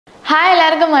Hi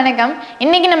எல்லாருக்கும் வணக்கம்.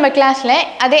 இன்னைக்கு நம்ம கிளாஸ்ல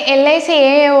அதே LIC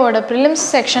AAO ஓட prelims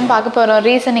section பார்க்க போறோம்.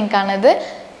 ரீசனிங்கானது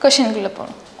क्वेश्चनக்குள்ள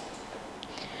போறோம்.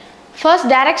 First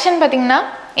direction பாத்தீங்கன்னா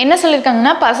என்ன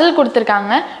சொல்லிருக்காங்கன்னா puzzle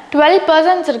கொடுத்திருக்காங்க. 12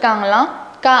 persons இருக்காங்களாம்.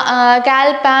 Cal,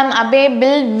 Pam, Abe,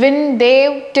 Bill, Vin,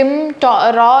 Dave, Tim,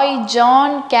 Roy,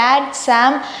 John, Kat,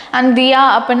 Sam and Dia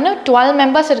அப்படினு 12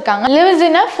 members இருக்காங்க. Lives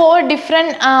in a 4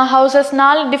 different houses,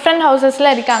 4 different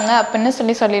houses-ல இருக்காங்க அப்படினு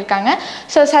சொல்லிருக்காங்க.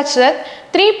 So such that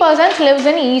 3 persons lives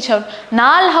in each house.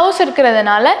 4 house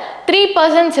இருக்கிறதுனால 3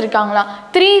 persons இருக்காங்களா.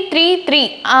 3 3 3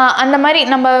 அந்த மாதிரி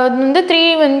நம்ம வந்து 3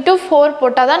 into 4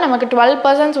 போட்டா தான் நமக்கு 12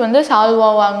 persons வந்து சால்வ்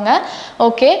ஆவாங்க.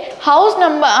 Okay, house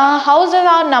number houses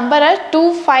are number 2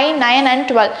 5 9 and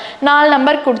 12 4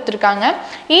 number கொடுத்திருக்காங்க.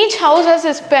 each houses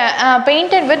is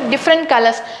painted with different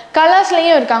colors.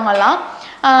 கலர்ஸ்லயும் இருக்காங்கலாம்.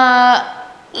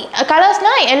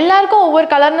 கலர்ஸ்னா எல்லாருக்கும் ஒவ்வொரு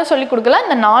கலர்னு சொல்லி கொடுக்கலாம்.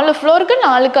 இந்த 4 ஃப்ளோருக்கு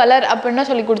 4 கலர் அப்படின்னு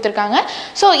சொல்லி கொடுத்துருக்காங்க.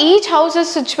 So each house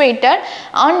is situated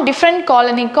on different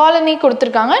colony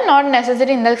கொடுத்துருக்காங்க. நாட்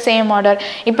நெசசரி இந்த சேம் ஆர்டர்.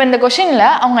 இப்போ இந்த கொஷினில்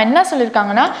அவங்க என்ன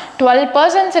சொல்லியிருக்காங்கன்னா 12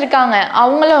 persons இருக்காங்க,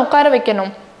 அவங்கள உட்கார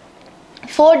வைக்கணும்.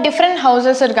 4 different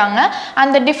houses இருக்காங்க.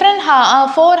 அந்த different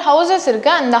 4 houses இருக்கு.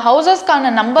 அந்த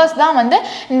ஹவுசஸ்க்கான நம்பர்ஸ் தான் வந்து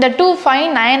இந்த 2 5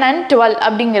 9 and 12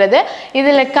 அப்படிங்கிறது.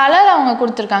 இதில் கலர் அவங்க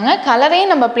கொடுத்துருக்காங்க,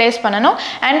 கலரையும் நம்ம பிளேஸ் பண்ணணும்.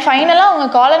 அண்ட் ஃபைனலாக அவங்க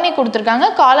காலனி கொடுத்துருக்காங்க,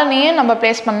 காலனியும் நம்ம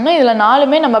பிளேஸ் பண்ணணும். இதில்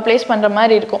 4மே நம்ம பிளேஸ் பண்ணுற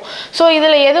மாதிரி இருக்கும். ஸோ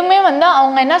இதில் எதுவுமே வந்து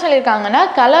அவங்க என்ன சொல்லியிருக்காங்கன்னா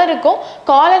கலருக்கும்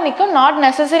காலனிக்கும் நாட்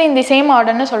நெசசரி இந்த சேம்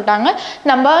ஆர்டர்னு சொல்லிட்டாங்க.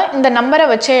 நம்ம இந்த நம்பரை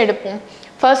வச்சே எடுப்போம்.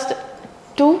 ஃபர்ஸ்ட்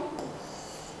 2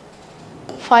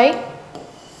 5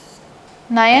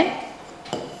 9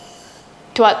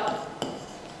 12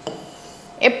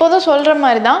 எப்போதும் சொல்கிற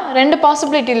மாதிரி தான் ரெண்டு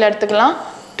பாசிபிலிட்டியில் எடுத்துக்கலாம்.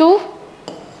 2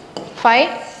 5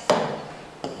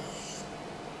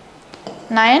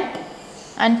 9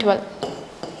 and 12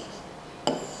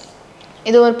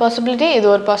 இது ஒரு பாசிபிலிட்டி, இது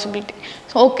ஒரு பாசிபிலிட்டி.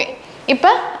 ஓகே,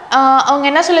 இப்போ அவங்க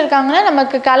என்ன சொல்லியிருக்காங்கன்னா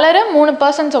நமக்கு கலரு 3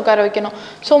 persons உட்கார வைக்கணும்.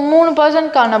 So 3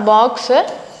 personக்கான box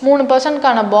 3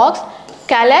 personக்கான box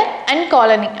colour and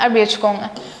colony அப்படி வச்சுக்கோங்க.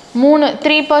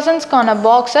 3 personsக்கான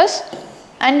boxes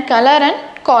and colour and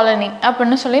colony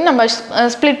அப்படின்னு சொல்லி நம்ம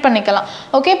ஸ்ப்ளிட் பண்ணிக்கலாம்.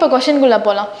 ஓகே, இப்போ கொஷின்குள்ளே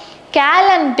போகலாம். Cal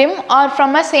and Tim are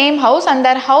from a same house and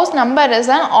their house number is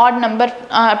an odd number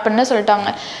அப்படின்னு சொல்லிட்டாங்க.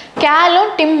 கேலும்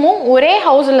டிம்மும் ஒரே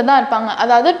ஹவுஸில் தான் இருப்பாங்க,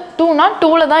 அதாவது 2னா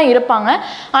 2ல் தான் இருப்பாங்க.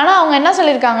 ஆனால் அவங்க என்ன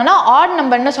சொல்லியிருக்காங்கன்னா ஆட்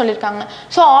நம்பர்னு சொல்லியிருக்காங்க.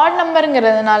 So add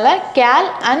நம்பருங்கிறதுனால Khel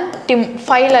and dim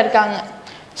 5ல் இருக்காங்க.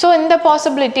 ஸோ இந்த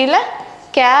பாசிபிலிட்டியில்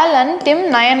கேல் அண்ட் டிம்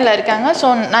 9ல் இருக்காங்க. ஸோ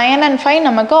 9 and 5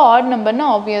 நமக்கு ஆட் நம்பர்னு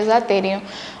ஆப்வியஸாக தெரியும்.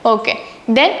 Okay,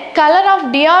 then colour of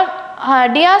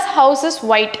Dias house is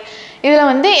white. இதில்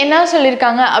வந்து என்ன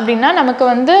சொல்லியிருக்காங்க அப்படின்னா நமக்கு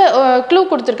வந்து க்ளூ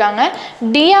கொடுத்துருக்காங்க.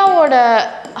 டியாவோட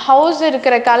ஹவுஸ்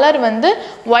இருக்கிற கலர் வந்து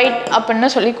ஒயிட் அப்படின்னு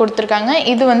சொல்லி கொடுத்துருக்காங்க.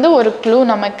 இது வந்து ஒரு க்ளூ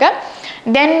நமக்கு.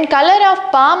 தென் colour of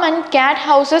bomb and gate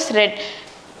house is red.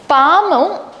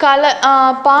 பாமும்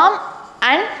bomb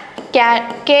and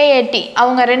KAT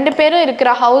அவங்க 2 பேரும் இருக்கிற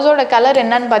ஹவுஸோட கலர்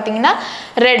என்னன்னு பார்த்தீங்கன்னா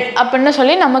ரெட் அப்படின்னு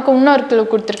சொல்லி நமக்கு இன்னொரு க்ளூ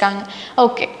கொடுத்துருக்காங்க.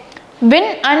 Okay, Vin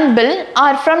and Bill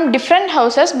are from different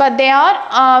houses but they are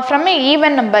from a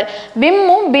even number.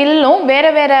 பிம்மும் பில்லும்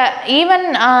வேறு வேறு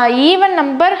ஈவன்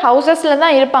நம்பர் ஹவுசஸில்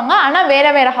தான் இருப்பாங்க, ஆனால்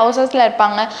வேறு வேறு ஹவுசஸில்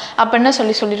இருப்பாங்க அப்படின்னு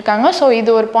சொல்லியிருக்காங்க. ஸோ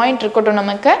இது ஒரு பாயிண்ட் இருக்கட்டும்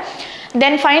நமக்கு.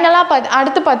 தென் ஃபைனலாக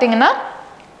அடுத்து பார்த்தீங்கன்னா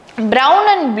brown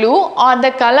and blue are the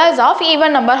colors of even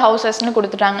number houses னு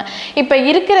கொடுத்துட்டாங்க. இப்போ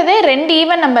இருக்கிறதே 2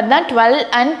 ஈவன் நம்பர் தான் 12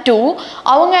 and 2.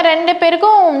 அவங்க 2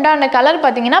 பேருக்கும் உண்டான கலர்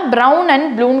பார்த்தீங்கன்னா brown and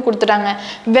blueன்னு கொடுத்துட்டாங்க.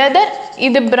 வெதர்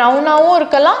இது ப்ரௌனாகவும்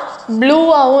இருக்கலாம்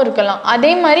ப்ளூவாகவும் இருக்கலாம்,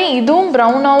 அதே மாதிரி இதுவும்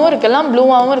ப்ரௌனாகவும் இருக்கலாம்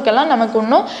ப்ளூவாகவும் இருக்கலாம், நமக்கு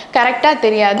இன்னும் கரெக்டாக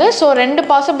தெரியாது. ஸோ 2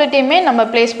 பாசிபிலிட்டியுமே நம்ம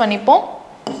பிளேஸ் பண்ணிப்போம்,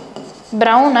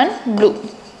 brown and blue.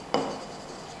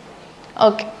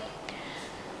 ஓகே,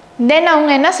 தென்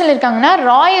அவங்க என்ன சொல்லியிருக்காங்கன்னா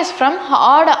Rai is from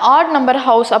add number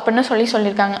house அப்படின்னு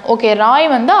சொல்லியிருக்காங்க. ஓகே, ராய்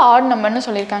வந்து ஆட் நம்பர்னு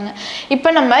சொல்லியிருக்காங்க. இப்போ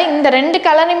நம்ம இந்த 2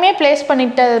 கலரையுமே பிளேஸ்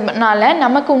பண்ணிட்டதுனால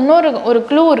நமக்கு ஒரு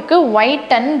க்ளூ இருக்குது,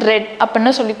 ஒயிட் அண்ட் ரெட்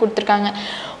அப்படின்னு சொல்லி கொடுத்துருக்காங்க.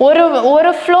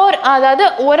 ஒரு ஃப்ளோர், அதாவது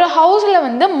ஒரு ஹவுஸில்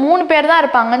வந்து 3 பேர் தான்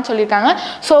இருப்பாங்கன்னு சொல்லியிருக்காங்க.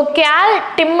 ஸோ கேல்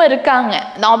டிம் இருக்காங்க,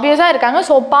 ஆப்வியஸாக இருக்காங்க.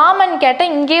 ஸோ பாம் அண்ட் கேட்டை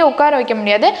இங்கேயே உட்கார வைக்க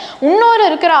முடியாது. இன்னொரு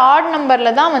இருக்கிற ஆட்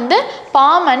நம்பரில் தான் வந்து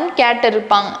பாம் அண்ட் கேட்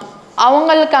இருப்பாங்க.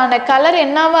 அவங்களுக்கான கலர்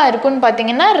என்னவா இருக்குன்னு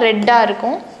பார்த்தீங்கன்னா ரெட்டாக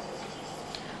இருக்கும்.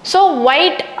 ஸோ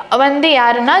ஒயிட் வந்து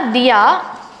யாருன்னா தியா.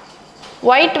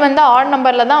 ஒயிட் வந்து ஆட்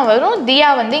நம்பரில் தான் வரும், தியா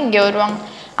வந்து இங்கே வருவாங்க.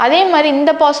 அதே மாதிரி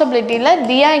இந்த பாசிபிலிட்டியில்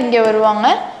தியா இங்கே வருவாங்க,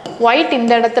 ஒயிட்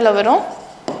இந்த இடத்துல வரும்.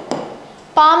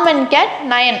 பாம் அண்ட் கேட்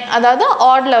 9 அதாவது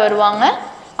ஆடில் வருவாங்க,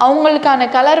 அவங்களுக்கான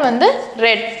கலர் வந்து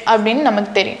ரெட் அப்படின்னு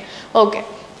நமக்கு தெரியும். ஓகே,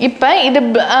 இப்போ இது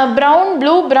ப்ரௌன்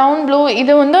ப்ளூ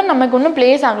இது வந்து நமக்கு ஒன்றும்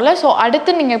பிளேஸ் ஆகலை. ஸோ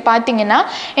அடுத்து நீங்கள் பார்த்தீங்கன்னா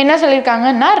என்ன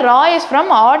சொல்லியிருக்காங்கன்னா Rai is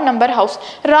from add number house.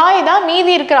 Rai தான்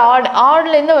மீதி இருக்கிற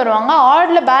ஆட்லேருந்து வருவாங்க.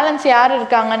 ஆடில் பேலன்ஸ் யார்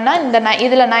இருக்காங்கன்னா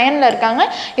இதில் 9ல் இருக்காங்க,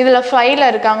 இதில் 5ல்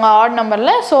இருக்காங்க ஆட்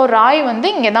நம்பரில். ஸோ ராய் வந்து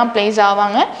இங்கே தான் பிளேஸ்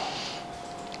ஆவாங்க.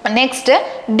 Next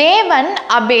Dev and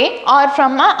Abe R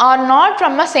not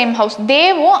from a same house.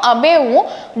 தேவும் அபேவும்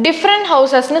different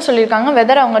ஹவுசஸ்ன்னு சொல்லியிருக்காங்க.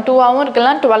 வெதர் அவங்க 2ஆகவும்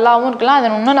இருக்கலாம் 12ஆகவும் இருக்கலாம், அது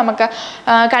இன்னும் நமக்கு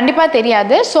கண்டிப்பாக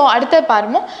தெரியாது. ஸோ அடுத்தது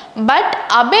பாருங்க, but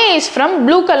Abe is from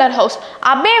blue colour house.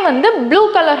 Abe வந்து ப்ளூ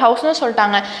கலர் ஹவுஸ்னு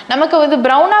சொல்லிட்டாங்க. நமக்கு இது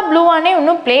ப்ரௌனாக ப்ளூவானே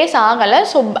இன்னும் பிளேஸ் ஆகலை.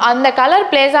 ஸோ அந்த கலர்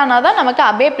பிளேஸ் ஆனால் தான் நமக்கு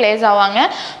அபே பிளேஸ் ஆவாங்க.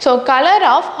 So colour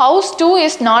of house 2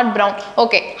 is not brown.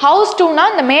 Okay, house 2னா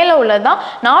இந்த மேலே உள்ளதான்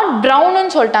நாட் ப்ரௌன்னு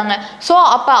சொல்லிட்டாங்க. ஸோ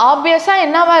அப்போ ஆப்வியஸாக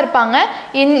என்னவா இருப்பாங்க,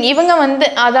 இவங்க வந்து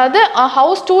அதாவது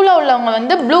ஹவுஸ் 2ல் உள்ளவங்க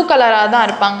வந்து ப்ளூ கலராக தான்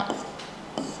இருப்பாங்க.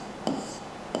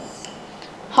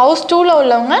 ஹவுஸ் 2ல்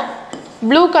உள்ளவங்க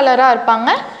ப்ளூ கலராக இருப்பாங்க,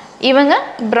 இவங்க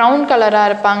ப்ரௌன் கலராக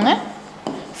இருப்பாங்க.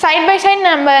 சைட் பை சைட்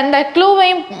நம்ம இந்த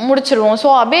க்ளூவையும் முடிச்சிருவோம்.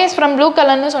 So Abe is from blue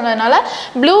கலர்னு சொன்னதுனால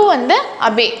ப்ளூ வந்து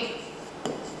அபே.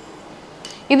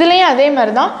 இதுலேயும் அதே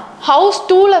மாதிரி தான் ஹவுஸ்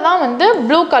 2ல் தான் வந்து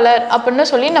ப்ளூ கலர்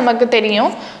அப்படின்னு சொல்லி நமக்கு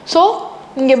தெரியும். ஸோ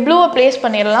இங்கே ப்ளூவை ப்ளேஸ்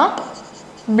பண்ணிடலாம்.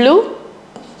 Blue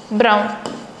brown.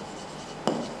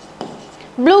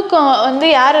 ப்ளூக்கு வந்து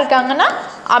யார் இருக்காங்கன்னா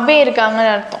அபே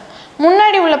இருக்காங்கன்னு அர்த்தம்.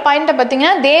 முன்னாடி உள்ள பாயிண்ட்டை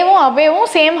பார்த்தீங்கன்னா தேவும்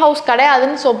அபேவும் சேம் ஹவுஸ்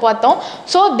கிடையாதுன்னு பார்த்தோம்.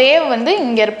 ஸோ தேவ் வந்து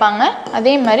இங்கே இருப்பாங்க,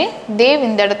 அதே மாதிரி தேவ்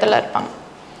இந்த இடத்துல இருப்பாங்க.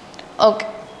 ஓகே,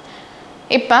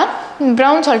 இப்போ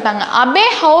ப்ரௌன் சொல்லிட்டாங்க. Abe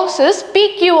house is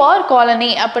PQR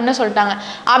colony அப்படின்னு சொல்லிட்டாங்க.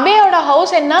 அபேயோட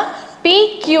ஹவுஸ் என்ன,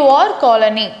 PQR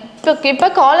காலனி. இப்போ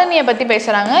காலனியை பற்றி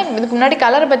பேசுகிறாங்க. இதுக்கு முன்னாடி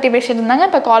கலரை பற்றி பேசிட்டு இருந்தாங்க,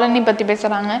 இப்போ காலனி பற்றி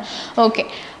பேசுகிறாங்க. Okay,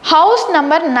 house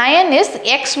number 9 is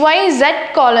XYZ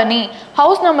colony.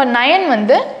 House number 9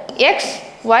 வந்து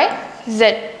XYZ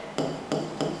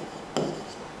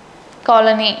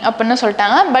காலனி அப்படின்னு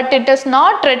சொல்லிட்டாங்க. But it is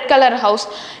not red colour house.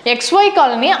 XY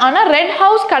colony ஆனால் ரெட்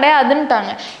ஹவுஸ்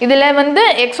கிடையாதுன்ட்டாங்க. இதில் வந்து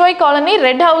XY காலனி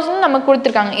ரெட் ஹவுஸ்ன்னு நமக்கு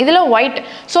கொடுத்துருக்காங்க, இதில் white.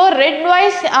 So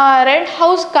red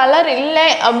house colour இல்லை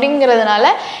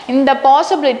அப்படிங்கிறதுனால இந்த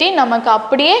பாசிபிலிட்டி நமக்கு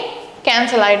அப்படியே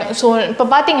கேன்சல் ஆகிடும். ஸோ இப்போ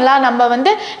பார்த்தீங்களா, நம்ம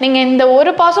வந்து நீங்கள் இந்த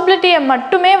ஒரு பாசிபிலிட்டியை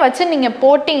மட்டுமே வச்சு நீங்கள்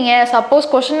போட்டிங்க, சப்போஸ்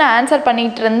கொஷினை ஆன்சர்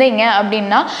பண்ணிகிட்டு இருந்தீங்க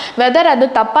அப்படின்னா வெதர் அது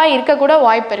தப்பாக இருக்கக்கூட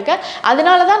வாய்ப்பு இருக்குது.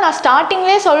 அதனால தான் நான்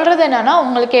ஸ்டார்டிங்லேயே சொல்கிறது என்னென்னா,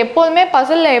 உங்களுக்கு எப்போதுமே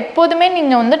பசிலில் எப்போதுமே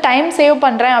நீங்கள் வந்து டைம் சேவ்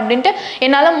பண்ணுறேன் அப்படின்ட்டு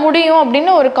என்னால் முடியும்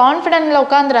அப்படின்னு ஒரு கான்ஃபிடென்ட்டில்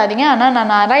உட்காந்துடாதீங்க. ஆனால்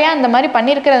நான் நிறையா இந்த மாதிரி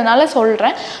பண்ணியிருக்கிறதுனால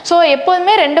சொல்கிறேன். ஸோ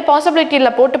எப்போதுமே 2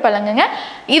 பாசிபிலிட்டியில் போட்டு பழங்குங்க.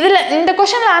 இதில் இந்த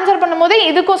கொஷனில் ஆன்சர் பண்ணும்போது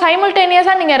இதுக்கும்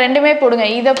சைமல்டேனியஸாக நீங்கள் 2மே போடுங்க.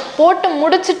 இதை போட்டு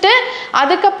முடிச்சுட்டு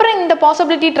அதுக்கப்புறம் இந்த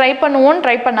பாசிபிலிட்டி ட்ரை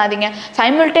பண்ணாதீங்க.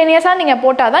 சைமல்டேனியஸாக நீங்கள்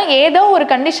போட்டால் தான் ஏதோ ஒரு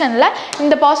கண்டிஷனில்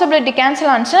இந்த பாசிபிலிட்டி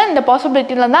கேன்சல் ஆனிச்சுன்னா இந்த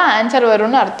பாசிபிலிட்டியில் தான் ஆன்சர்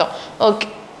வரும்னு அர்த்தம். ஓகே,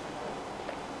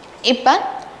 இப்போ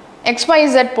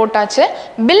XYZ போட்டாச்சு.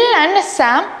 Bill and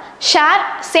Sam share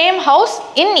same house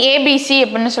in ABC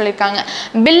அப்படின்னு சொல்லியிருக்காங்க.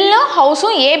 பில்லும்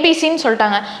ஹவுஸும் ABCன்னு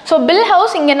சொல்லிட்டாங்க. ஸோ பில்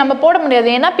ஹவுஸ் இங்கே நம்ம போட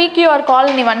முடியாது, ஏன்னா PQR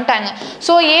காலனி வந்துட்டாங்க.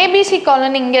 ஸோ ABC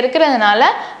காலனி இங்கே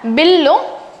இருக்கிறதுனால பில்லும்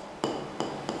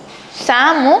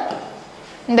சாமும்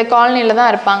இந்த காலனியில் தான்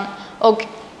இருப்பாங்க. ஓகே,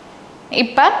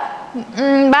 இப்போ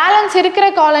பேலன்ஸ் இருக்கிற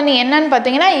காலனி என்னன்னு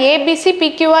பார்த்தீங்கன்னா ABC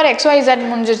PQR XYZ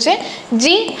முடிஞ்சிச்சு,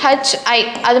 GHI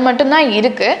அது மட்டும்தான்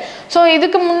இருக்குது. ஸோ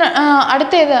இதுக்கு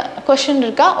அடுத்து எது கொஷின்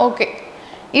இருக்கா? ஓகே,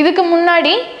 இதுக்கு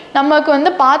முன்னாடி நமக்கு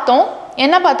வந்து பார்த்தோம்,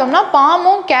 என்ன பார்த்தோம்னா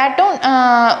பாமும் கேட்டும்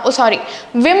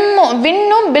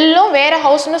வின்னும் பில்லும் வேறு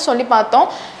ஹவுஸ்னு சொல்லி பார்த்தோம்.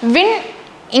 வின்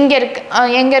இங்கே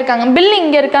எங்கே இருக்காங்க, பில்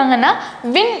இங்கே இருக்காங்கன்னா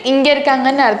வின் இங்கே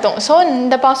இருக்காங்கன்னு அர்த்தம். ஸோ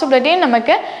இந்த பாசிபிலிட்டியும்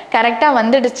நமக்கு கரெக்டாக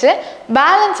வந்துடுச்சு.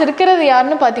 பேலன்ஸ் இருக்கிறது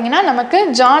யாருன்னு பார்த்தீங்கன்னா நமக்கு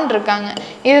ஜான் இருக்காங்க.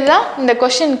 இதுதான் இந்த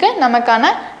கொஷினுக்கு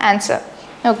நமக்கான ஆன்சர்.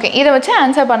 ஓகே, இதை வச்சு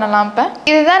ஆன்சர் பண்ணலாம். இப்போ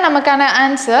இதுதான் நமக்கான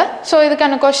ஆன்சர். ஸோ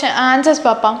இதுக்கான ஆன்சர்ஸ்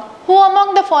பார்ப்போம். Who among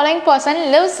the following person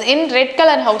lives in red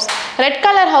color house? Red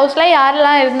colour ஹவுஸில்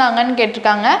யாரெல்லாம் இருந்தாங்கன்னு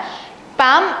கேட்டிருக்காங்க.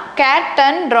 Bomb, gate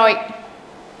and Rai.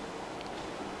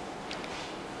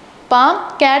 Bomb,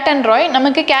 gate and Rai.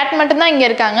 நமக்கு கேட் மட்டும்தான் இங்கே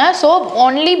இருக்காங்க. So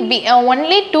only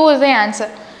 2 is the answer.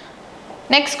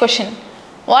 Next question.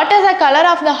 What is the color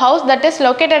of the house that is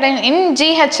located in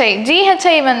GHI?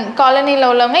 GHI காலனியில்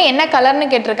உள்ளவங்க என்ன கலர்னு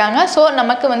கேட்டிருக்காங்க. ஸோ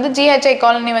நமக்கு வந்து GHI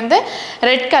காலனி வந்து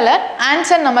ரெட் கலர்.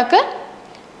 ஆன்சர் நமக்கு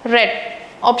red,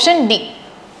 option D.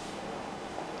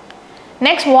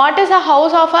 Next, what is a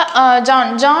house of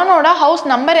John? ஜானோட house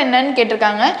number என்னன்னு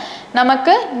கேட்டிருக்காங்க.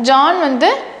 நமக்கு ஜான் வந்து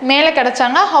மேலே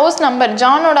கிடச்சாங்க. ஹவுஸ் நம்பர்,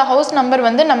 ஜானோட ஹவுஸ் நம்பர்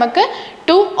வந்து நமக்கு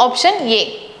 2, option A.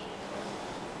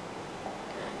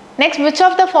 Next which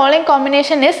of the following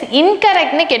combination is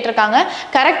incorrect னு கேட்டிருக்காங்க.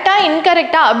 கரெக்டா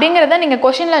இன்கரெக்டா அப்படிங்கிறத நீங்கள்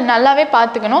கொஷினில் நல்லாவே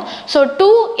பார்த்துக்கணும். ஸோ 2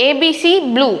 ABC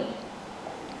blue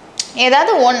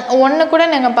ஏதாவது ஒன்று கூட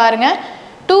நீங்கள் பாருங்கள்.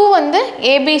 2 வந்து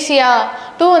ஏபிசியா,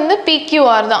 2 வந்து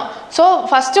PQR தான். ஸோ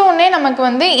ஃபஸ்ட்டு ஒன்றே நமக்கு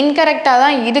வந்து இன்கரெக்டாக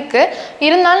தான் இருக்குது.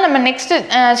 இருந்தாலும் நம்ம நெக்ஸ்ட்டு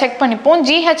செக் பண்ணிப்போம்.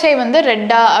 GHI வந்து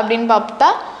ரெட்டா அப்படின்னு பார்த்தா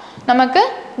நமக்கு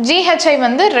GHI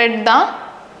வந்து ரெட் தான்.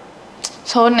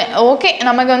 ஸோ ஓகே,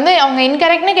 நமக்கு வந்து அவங்க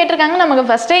இன்கரெக்ட்னு கேட்டிருக்காங்க, நமக்கு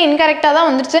ஃபஸ்ட்டே இன்கரெக்டாக தான்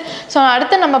வந்துடுச்சு. ஸோ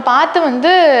அடுத்து நம்ம பார்த்து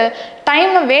வந்து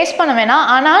டைமை வேஸ்ட் பண்ண வேணாம்.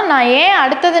 ஆனால் நான் ஏன்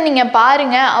அடுத்தது நீங்கள்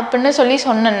பாருங்கள் அப்படின்னு சொல்லி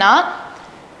சொன்னேன்னா,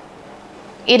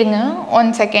 இருங்க 1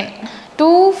 செகண்ட்.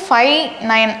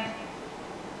 259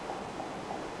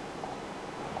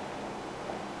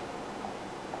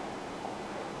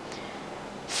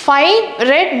 5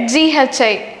 ரெட்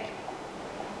GHI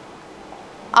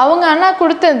அவங்க அண்ணா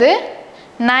கொடுத்தது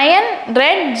 9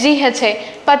 ரெட் GHI.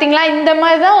 பார்த்தீங்களா, இந்த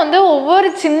மாதிரி தான் வந்து ஒவ்வொரு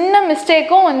சின்ன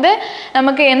மிஸ்டேக்கும் வந்து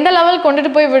நமக்கு எந்த லெவல் கொண்டுட்டு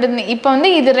போய் விடுது. இப்போ வந்து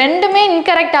இது ரெண்டுமே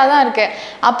இன்கரெக்டாக தான் இருக்குது.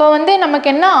 அப்போ வந்து நமக்கு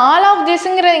என்ன ஆல் ஆஃப்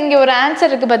திஸ்ங்கிற இங்கே ஒரு ஆன்சர்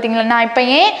இருக்குது பார்த்தீங்களா. நான் இப்போ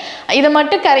ஏன் இதை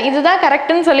மட்டும் இதுதான்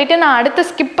கரெக்டுன்னு சொல்லிட்டு நான் அடுத்து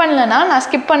ஸ்கிப் பண்ணலன்னா, நான்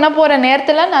ஸ்கிப் பண்ண போகிற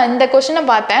நேரத்தில் நான் இந்த கொஷினை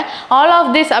பார்த்தேன். ஆல்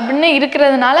ஆஃப் திஸ் அப்படின்னு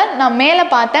இருக்கிறதுனால நான் மேலே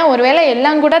பார்த்தேன், ஒருவேளை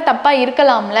எல்லாம் கூட தப்பாக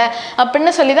இருக்கலாம்ல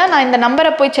அப்படின்னு சொல்லி தான் நான் இந்த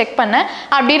நம்பரை போய் செக் பண்ணேன்.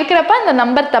 அப்படி இருக்கிறப்ப இந்த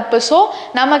நம்பர் தப்பு. ஸோ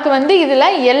நமக்கு வந்து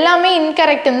இதில் எல்லாமே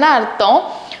இன்கரெக்ட்னு தான் அர்த்தம்.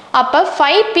 அப்போ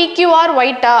 5 PQR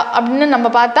ஒயிட்டா அப்படின்னு நம்ம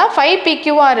பார்த்தா 5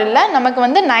 PQR இல்லை, நமக்கு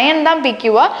வந்து 9 தான்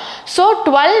PQR. ஸோ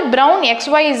 12 ப்ரௌன்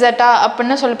XYZ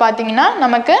அப்படின்னு சொல்லி பார்த்தீங்கன்னா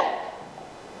நமக்கு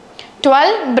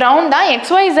 12 ப்ரௌன் தான்,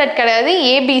 XYZ கிடையாது,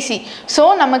 ABC. ஸோ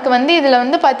நமக்கு வந்து இதில்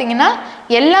வந்து பார்த்தீங்கன்னா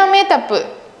எல்லாமே தப்பு.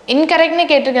 இன்கரெக்ட்னு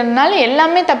கேட்டிருக்கிறதுனால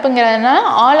எல்லாமே தப்புங்கிறதுனால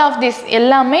ஆல் ஆஃப் திஸ்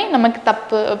எல்லாமே நமக்கு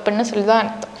தப்பு அப்படின்னு சொல்லி தான்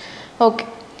அர்த்தம். Okay.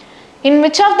 In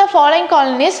which of the following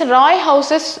colonies Roy house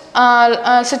is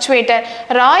situated?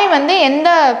 Rai வந்து எந்த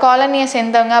காலனியை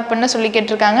சேர்ந்தவங்க அப்படின்னு சொல்லி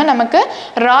கேட்டிருக்காங்க. நமக்கு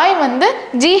ராய் வந்து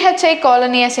GHI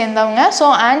காலனியை சேர்ந்தவங்க. ஸோ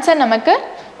ஆன்சர் நமக்கு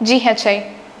GHI,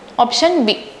 ஆப்ஷன்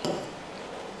B.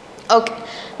 ஓகே,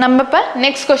 நம்ம இப்போ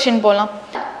நெக்ஸ்ட் கொஷின் போகலாம்.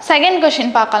 செகண்ட்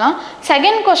கொஷின் பார்க்கலாம்.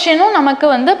 செகண்ட் கொஷினும் நமக்கு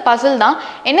வந்து பசில் தான்.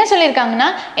 என்ன சொல்லியிருக்காங்கன்னா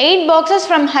 8 boxes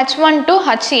from H1 to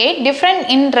H8 different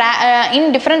in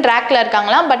different ரேக்கில்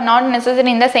இருக்காங்களாம், பட் நாட்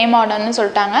நெசசரி இந்த சேம் ஆர்டர்னு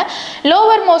சொல்லிட்டாங்க.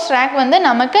 லோவர் மோஸ்ட் ரேக் வந்து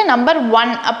நமக்கு நம்பர்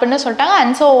 1 அப்படின்னு சொல்லிட்டாங்க.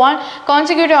 And so 1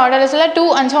 consecutive ஆர்டர்ஸில் 2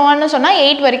 and so 1 சொன்னால்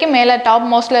 8 வரைக்கும் மேலே டாப்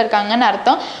மோஸ்ட்டில் இருக்காங்கன்னு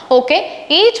அர்த்தம். Okay,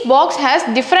 each box has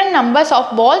different numbers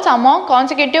of balls among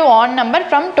consecutive add number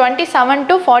from 27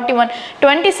 to 41.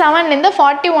 27லேருந்து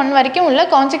 41 வரைக்கும் உள்ள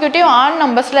கான்சிக்யூட்டிவ் ஆட்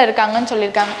நம்பர்ஸில் இருக்காங்கன்னு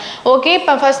சொல்லியிருக்காங்க. ஓகே,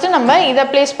 இப்போ ஃபஸ்ட்டு நம்ம இதை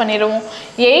ப்ளேஸ் பண்ணிடுவோம்.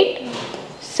 8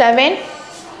 7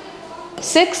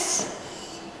 6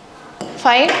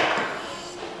 5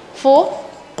 4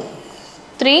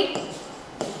 3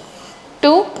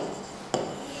 2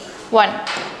 1.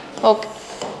 ஓகே,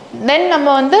 தென் நம்ம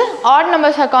வந்து ஆட்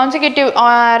நம்பர்ஸ் கான்சிக்யூட்டிவ்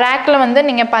ரேக்கில் வந்து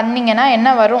நீங்கள் பண்ணிங்கன்னா என்ன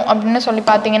வரும் அப்படின்னு சொல்லி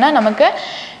பார்த்தீங்கன்னா நமக்கு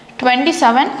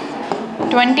 27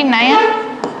 29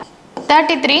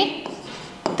 33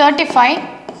 35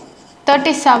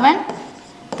 37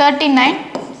 39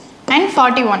 and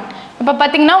 41. இப்போ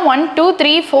பார்த்தீங்கன்னா 1 2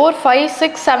 3 4 5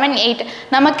 6 7 8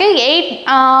 நமக்கு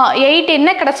 8 என்ன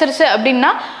கிடச்சிருச்சு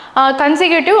அப்படின்னா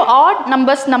கன்சிக்யூட்டிவ் ஆட்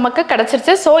நம்பர்ஸ் நமக்கு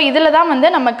கிடச்சிருச்சு. ஸோ இதில் தான் வந்து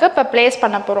நமக்கு இப்போ ப்ளேஸ்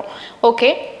பண்ண போகிறோம். ஓகே,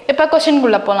 இப்போ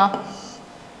கொஷின்குள்ளே போகலாம்.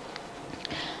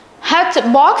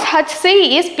 Box HC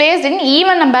is placed in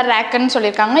even number ரேக்குன்னு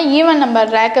சொல்லியிருக்காங்க. ஈவன்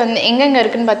நம்பர் ரேக் வந்து எங்கெங்கே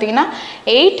இருக்குதுன்னு பார்த்தீங்கன்னா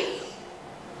 8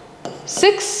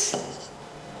 6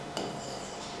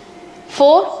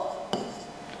 4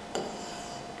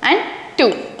 and 2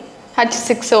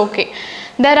 H6. Okay,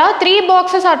 there are 3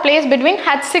 boxes are placed between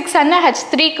H6 and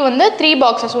H3 க்கு வந்து 3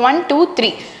 boxes 1 2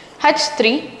 3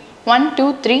 H3 1 2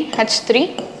 3 H3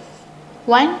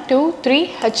 1 2 3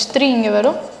 H3 இங்கே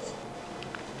வரும்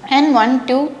and 1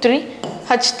 2 3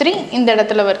 H3 இந்த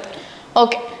இடத்துல வருது.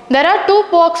 Okay, there are 2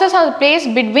 boxes are placed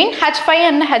between H5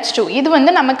 and H2. இது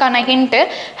வந்து நமக்கான ஹிண்ட்.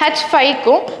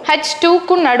 H5க்கும்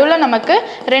H2க்கும் நடுவில் நமக்கு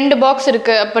 2 பாக்ஸ்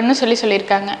இருக்குது அப்படின்னு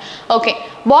சொல்லியிருக்காங்க. Okay,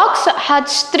 box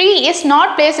H3 is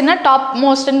not place in top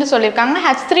மோஸ்ட்னு சொல்லியிருக்காங்க.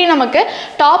 H3 நமக்கு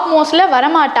டாப் மோஸ்ட்டில்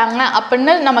வரமாட்டாங்க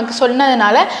அப்படின்னு நமக்கு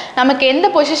சொன்னதுனால நமக்கு எந்த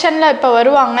பொசிஷனில் இப்போ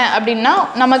வருவாங்க அப்படின்னா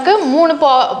நமக்கு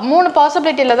 3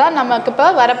 பாசிபிலிட்டியில் தான் நமக்கு இப்போ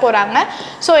வரப்போகிறாங்க.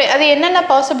 ஸோ அது என்னென்ன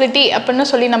பாசிபிலிட்டி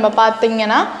அப்படின்னு சொல்லி நம்ம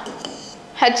பார்த்தீங்கன்னா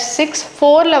H6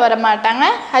 4ல் வரமாட்டாங்க.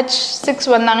 H6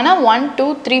 வந்தாங்கன்னா 1 2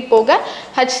 3 போக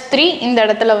H3 இந்த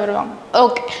இடத்துல வருவாங்க.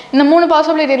 ஓகே, இந்த 3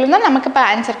 பாசிபிலிட்டியில தான் நமக்கு இப்போ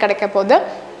ஆன்சர் கிடைக்க போகுது.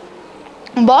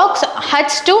 box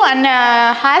H2 and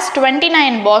has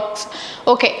 29 box.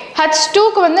 Okay, H2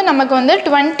 க்கு வந்து நமக்கு வந்து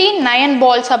 29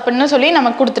 balls அப்படினு சொல்லி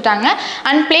நமக்கு கொடுத்துட்டாங்க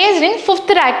and placed in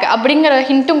 5th rack அப்படிங்கற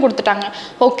ஹிண்ட்டும் கொடுத்துட்டாங்க.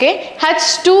 Okay,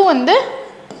 H2 வந்து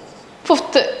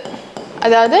 5th,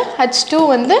 அதாவது H2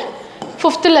 வந்து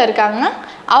 5th ல இருக்காங்க.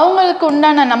 அவங்களுக்கு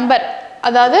உண்டான நம்பர்,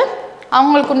 அதாவது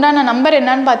அவங்களுக்கு உண்டான நம்பர்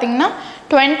என்னன்னு பாத்தீங்கன்னா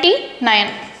 29.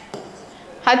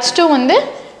 H2 வந்து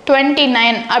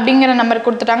 29 அப்படிங்கற நம்பர்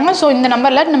கொடுத்துட்டாங்க. சோ இந்த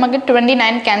நம்பர்ல நமக்கு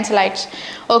 29 கேன்சல் ஆயிடுச்சு.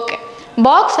 Okay,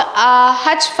 box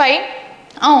H5.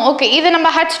 ஓகே, இது நம்ம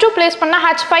H2 பிளேஸ் பண்ணா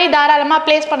H5 தாராளமா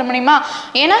பிளேஸ் பண்ண முடியுமா?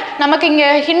 ஏனா நமக்கு இங்க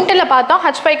ஹிண்ட்ல பார்த்தோம்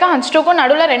H5 க்கு H2 க்கு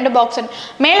நடுவுல ரெண்டு பாக்ஸ்,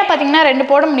 மேல பாத்தீங்கன்னா ரெண்டு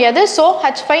போட முடியாது. சோ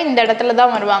H5 இந்த இடத்துல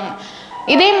தான் வருவாங்க.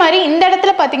 இதே மாதிரி இந்த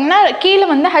இடத்துல பாத்தீங்கன்னா கீழ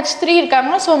வந்து H3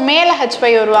 இருக்காங்க. சோ மேல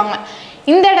H5 வருவாங்க.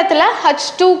 இந்த இடத்துல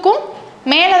H2 க்கும்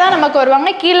மேல தான் நமக்கு வருவாங்க.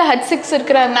 கீழ H6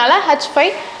 இருக்குறதனால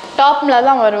H5 டாப்ல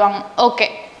தான் வருவாங்க. ஓகே,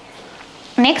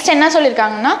 next என்ன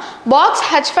சொல்லிருக்காங்கன்னா box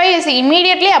H5 is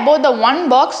immediately above the one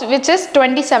box which is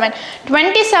 27.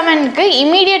 27 க்கு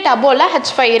immediate above ல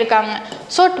H5 இருக்காங்க.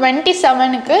 so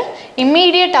 27 க்கு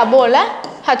immediate above ல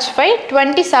H5,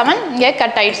 27 இங்க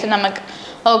கட் ஆயிடுச்சு நமக்கு.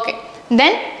 ஓகே,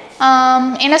 then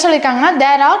என்ன சொல்லிருக்காங்கன்னா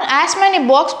there are as many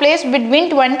box placed between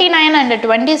 29 and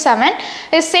 27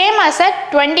 is same as at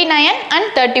 29 and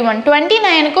 31.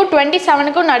 29 க்கு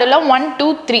 27 க்கு நடுவுல 1 2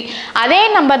 3 அதே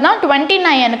நம்பர் தான்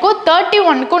 29 க்கு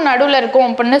 31 க்கு நடுவுல இருக்கும்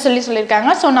அப்படினு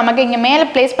சொல்லிருக்காங்க. சோ நமக்கு இங்க மேல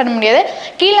பிளேஸ் பண்ண முடியாது,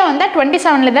 கீழ வந்தா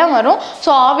 27 ல தான் வரும்.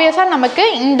 சோ ஆப்வியஸா நமக்கு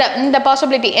இந்த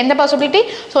பாசிபிலிட்டி, எந்த பாசிபிலிட்டி?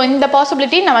 சோ இந்த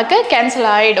பாசிபிலிட்டி நமக்கு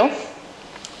கேன்சல் ஆயிடும்.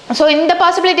 So இந்த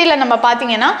பாசிபிலிட்டில நம்ம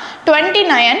பாத்தீங்கன்னா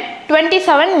 29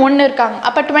 27 1 இருக்காங்க.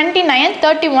 அப்ப 29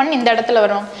 31 இந்த இடத்துல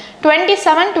வருவாங்க.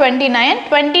 27 29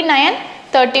 29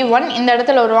 31 இந்த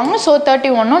இடத்துல வருவாங்க. so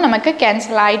 31 நமக்கு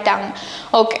கேன்சல் ஆயிட்டாங்க.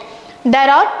 Okay, there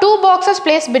are two boxes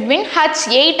placed between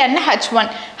H8 and H1.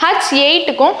 H8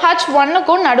 க்கும் H1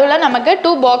 க்கும் நடுவுல நமக்கு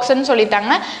two boxes னு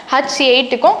சொல்லிட்டாங்க.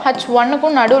 H8 க்கும் H1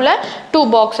 க்கும் நடுவுல two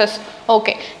boxes.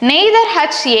 Okay, neither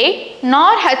H8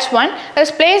 nor H1 is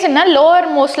placed in a lower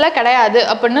most ல கிடையாது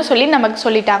அப்படினு சொல்லி நமக்கு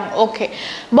சொல்லிட்டாங்க. Okay,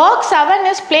 box 7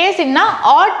 is placed in a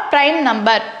odd prime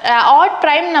number. Odd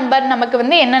prime number நமக்கு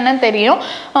வந்து என்னன்னு தெரியும்.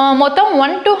 மொத்தம்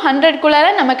 1 to 100 குள்ள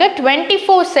நமக்கு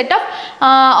 24 set of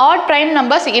odd prime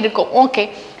numbers இருக்கும். Okay,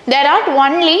 there are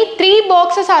only 3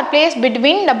 boxes are placed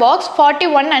between the box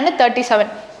 41 and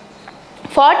 37.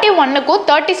 41 க்கும்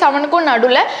 37 க்கும்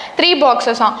நடுவுல 3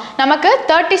 boxes நமக்கு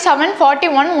 37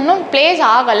 41 இன்னும் பிளேஸ்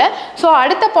ஆகல. சோ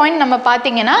அடுத்த பாயிண்ட் நம்ம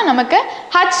பாத்தீங்கன்னா நமக்கு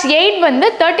H8 வந்து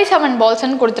 37 balls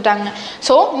னு கொடுத்துட்டாங்க.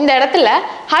 சோ இந்த இடத்துல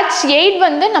H8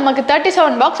 வந்து நமக்கு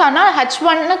 37 பாக்ஸ், ஆனா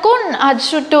H1 க்கும்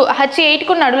H8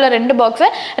 க்கும் நடுவுல ரெண்டு பாக்ஸ்,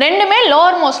 ரெண்டுமே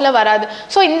லோவர் மோஸ்ட்ல வராது.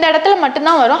 சோ இந்த இடத்துல மட்டும்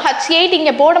தான் வரும். H8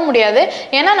 இங்க போட முடியாது,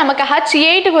 ஏனா நமக்கு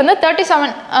H8 க்கு வந்து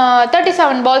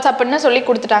 37 balls அப்படினு சொல்லி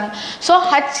கொடுத்துட்டாங்க. சோ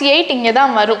H8 இங்க தான்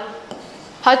வரும்.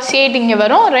 H8 இங்க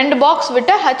வரும். ரெண்டு பாக்ஸ்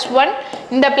விட்டு H1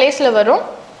 இந்த பிளேஸ்ல வரும்.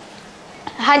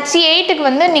 H8 க்கு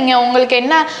வந்து நீங்க உங்களுக்கு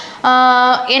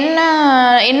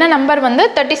என்ன நம்பர் வந்து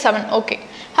 37. ஓகே,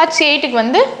 H8 க்கு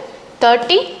வந்து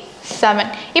 37.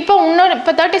 இப்போ இன்னொரு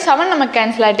 37 நமக்கு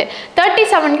கேன்சல் ஆயிட்டு.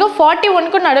 37 க்கு 41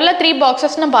 க்கு நடுவுல 3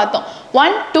 boxes னு பார்த்தோம்.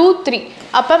 1 2 3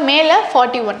 அப்ப மேல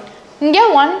 41, இங்க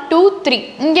 1 2 3,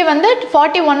 இங்க வந்து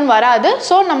 41 வராது.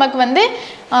 சோ நமக்கு வந்து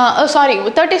சாரி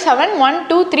 37 1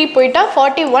 2 3 போய்ட்டா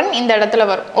 41 இந்த இடத்துல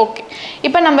வரும். ஓகே,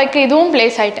 இப்போ நமக்கு இதுவும்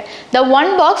பிளேஸ் ஆயிட்டு. the one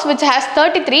box which has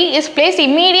 33 is placed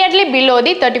immediately below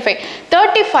the 35.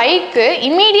 35 க்கு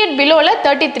immediate below ல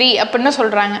 33 அப்படினு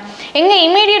சொல்றாங்க. எங்க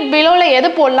immediate below ல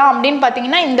எது போடலாம் அப்படினு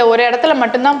பாத்தீங்கன்னா இந்த ஒரு இடத்துல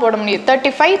மட்டும் தான் போட முடியும்.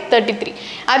 35 33.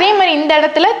 அதே மாதிரி இந்த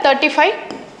இடத்துல 35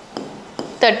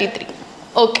 33.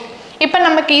 ஓகே, இப்போ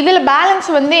நமக்கு இதுல பேலன்ஸ்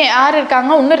வந்து யார்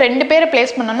இருக்காங்க? இன்னும் ரெண்டு பேரை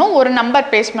பிளேஸ் பண்ணனும், ஒரு நம்பர்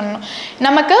பிளேஸ் பண்ணனும்.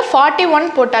 நமக்கு 41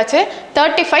 போட்டாச்சு,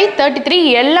 35 33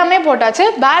 எல்லாமே போட்டாச்சு.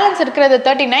 பேலன்ஸ் இருக்குது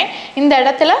 39. இந்த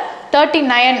இடத்துல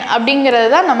 39 அப்படிங்கிறது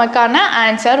தான் நமக்கான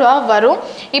ஆன்சர் வரும்.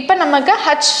 இப்போ நமக்கு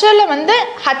ஹச்ல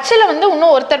வந்து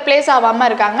இன்னும் ஒருத்தர் பிளேஸ் ஆகாம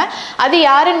இருக்காங்க. அது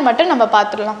யாருன்னு மட்டும் நம்ம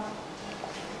பார்த்துடலாம்.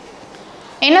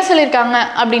 என்ன சொல்லியிருக்காங்க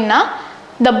அப்படின்னா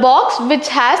the box which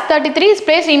has 33 is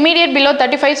placed immediate below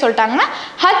 35 சொல்லிட்டாங்க.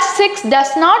 H6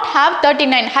 does not have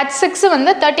 39. H6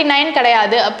 வந்து 39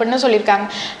 கிடையாது அப்படினு சொல்லிருக்காங்க.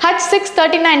 H6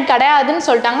 39 கிடையாதுன்னு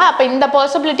சொல்லிட்டாங்க. அப்ப இந்த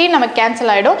பாசிபிலிட்டி நமக்கு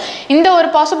கேன்சல் ஆயிடும். இந்த ஒரு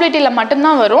பாசிபிலிட்டில மட்டும்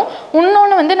தான் வரும்.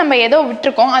 இன்னொன்னு வந்து நம்ம ஏதோ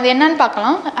விட்டுருக்கோம், அது என்னன்னு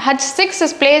பார்க்கலாம். H6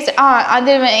 is placed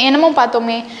அது என்னமோ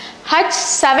பார்த்தோமே.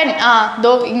 H7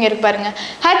 தோ இங்க இருக்கு பாருங்க.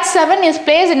 H7 is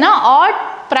placed in a odd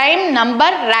prime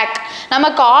number rack.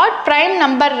 நமக்கு odd prime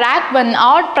number rack வந்து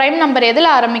odd prime number எதுல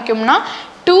ஆரம்பிக்கும்னா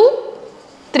 2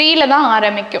 3ல தான்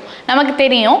ஆரம்பிக்கும். நமக்கு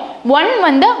தெரியும் 1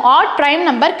 வந்து ஆட் பிரைம்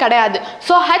நம்பர் கிடையாது.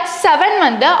 ஸோ H7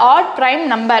 வந்து ஆட் பிரைம்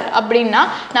நம்பர் அப்படின்னா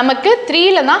நமக்கு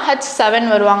 3ல தான் H7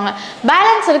 வருவாங்க.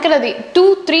 பேலன்ஸ் இருக்கிறது 2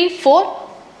 3 4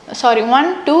 சாரி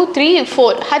 1 2 3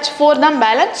 4 H4 தான்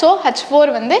பேலன்ஸ். ஸோ H4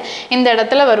 வந்து இந்த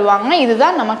இடத்துல வருவாங்க.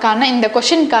 இதுதான் நமக்கான இந்த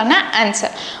கொஷினுக்கான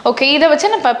ஆன்சர். ஓகே, இதை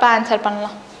வச்சு நம்ம இப்போ ஆன்சர்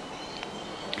பண்ணலாம்.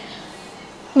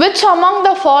 Which among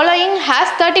the following has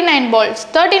 39 balls?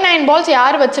 39 balls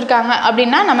யார் வச்சிருக்காங்க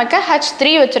அப்படின்னா நமக்கு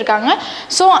H3 வச்சிருக்காங்க.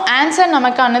 ஸோ ஆன்சர்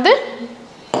நமக்கானது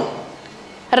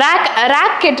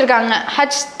ரேக் கேட்டிருக்காங்க.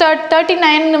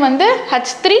 H39 வந்து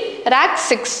H3, ரேக்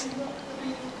 6.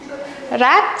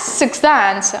 ரேக் 6 தான்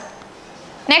answer.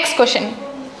 Next question.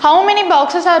 How many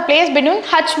boxes are placed between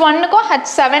H1க்கும்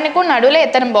H7க்கும் நடுவில்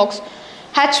எத்தனை box?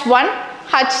 H1,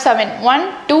 H7, 1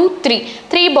 2 3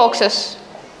 3 boxes.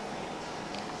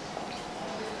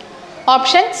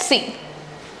 Option C.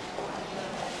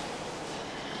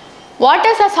 What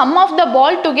is the sum of the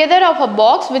ball together of a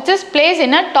box which is placed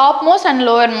in a topmost and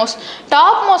lowermost?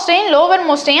 Topmostையும்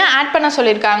lowermostையும் add பண்ண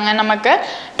சொல்லியிருக்காங்க. நமக்கு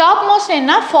topmost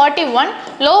என்ன 41,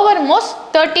 lowermost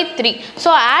 33. So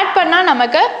add பண்ணால்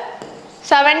நமக்கு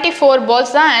 74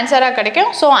 balls தான் ஆன்சராக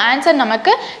கிடைக்கும். So answer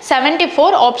நமக்கு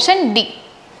 74, option D.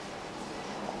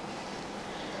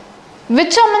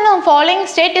 Which among the following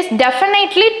state is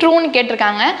definitely true னு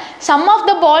கேட்டிருக்காங்க. Sum of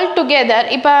the ball together.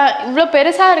 இப்போ இவ்வளோ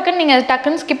பெருசாக இருக்குன்னு நீங்கள்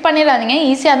டக்குன்னு ஸ்கிப் பண்ணிடாதீங்க,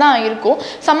 ஈஸியாக தான் இருக்கும்.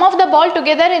 Sum of the ball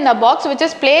together in the box which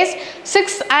is placed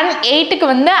 6 and 8க்கு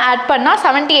வந்து ஆட் பண்ணால்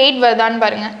 78 வருதான்னு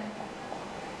பாருங்க.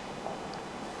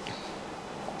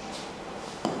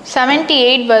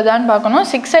 78 வருதான்னு பார்க்கணும்.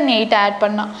 6 and 8 ஆட்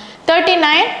பண்ணால்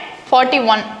 39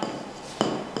 41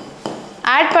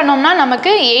 ஆட் பண்ணோம்னா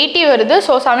நமக்கு 80 வருது.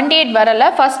 ஸோ 78 வரலை.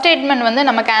 ஃபர்ஸ்ட் ஸ்டேட்மெண்ட் வந்து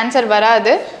நமக்கு ஆன்சர்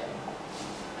வராது.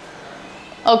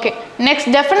 ஓகே, நெக்ஸ்ட்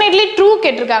டெஃபினெட்லி ட்ரூ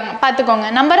கேட்டிருக்காங்க. பார்த்துக்கோங்க.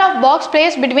 Number of box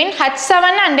place between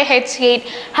H7 and H8.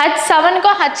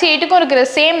 H7க்கும் H8க்கும் இருக்கிற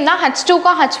சேம் தான்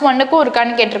H2க்கும் H1க்கும்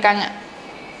இருக்கான்னு கேட்டிருக்காங்க.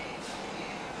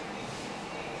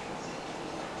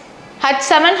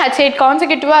 H7 H8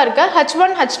 கான்சிக்யூட்டிவாக இருக்குது.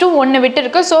 H1 H2 ஒன்று விட்டு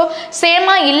இருக்குது. ஸோ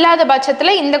சேமாக இல்லாத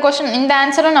பட்சத்தில் இந்த கொஷின் இந்த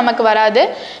ஆன்சரும் நமக்கு வராது.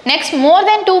 Next, more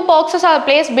then 2 boxes R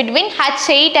place between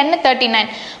H8 and 39.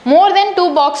 More then 2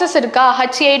 boxes இருக்கா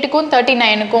H8க்கும்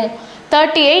 39க்கும்?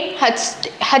 38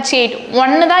 H8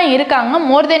 ஒன்று தான் இருக்காங்க,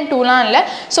 மோர் தென் 2லாம் இல்லை.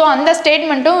 ஸோ அந்த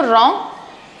ஸ்டேட்மெண்ட்டும் wrong.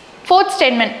 Fourth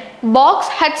statement. Box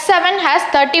H7 has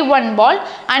 31 ball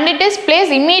and it is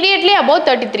placed immediately above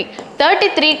 33.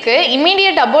 33க்கு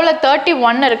immediate aboveல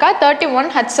 31 இருக்கா? 31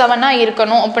 H7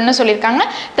 இருக்கணும் அப்படின்னு சொல்லியிருக்காங்க.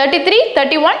 33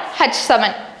 31 H7.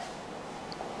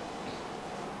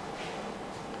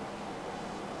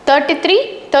 33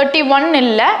 31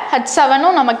 இல்லை,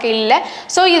 H7ம் நமக்கு இல்லை.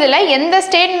 ஸோ இதில் எந்த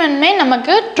ஸ்டேட்மெண்ட்டுமே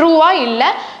நமக்கு ட்ரூவாக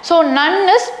இல்லை. ஸோ none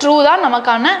is true தான்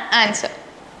நமக்கான answer.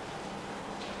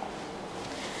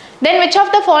 Then which of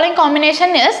the following combination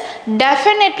is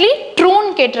definitely true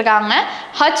னு கேட்டிருக்காங்க.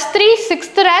 H3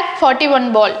 6th rack 41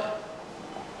 ball.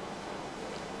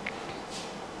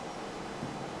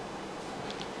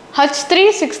 H3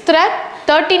 6th rack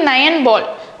 39 ball.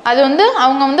 அது வந்து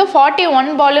அவங்க வந்து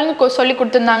 41 பால்னு சொல்லி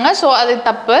கொடுத்துருந்தாங்க. ஸோ அது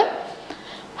தப்பு.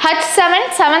 H7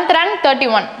 7th rank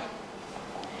 31.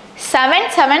 7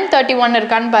 7 31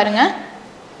 இருக்கான்னு பாருங்க.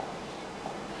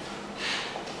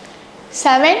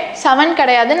 7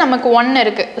 கிடையாது, நமக்கு 1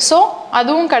 இருக்கு. ஸோ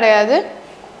அதுவும் கிடையாது.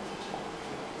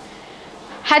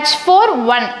 H4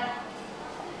 1.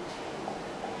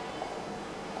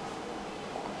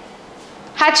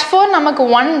 H4 நமக்கு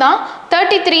 1 தான்.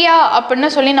 33 அப்படின்னு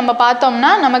சொல்லி நம்ம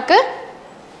பார்த்தோம்னா நமக்கு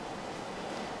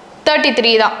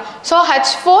 33 தான். ஸோ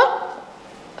H4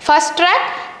 ஃபர்ஸ்ட் ட்ராக்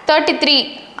 33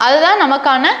 அதுதான்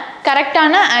நமக்கான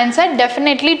கரெக்டான ஆன்சர்.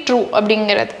 டெஃபினெட்லி ட்ரூ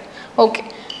அப்படிங்கிறது. ஓகே,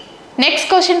 நெக்ஸ்ட்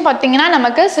கொஸ்டின் பார்த்தீங்கன்னா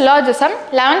நமக்கு சிலாஜிசம்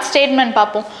 11th ஸ்டேட்மெண்ட்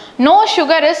பார்ப்போம். No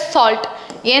sugar is salt.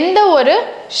 எந்த ஒரு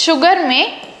சுகருமே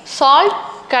சால்ட்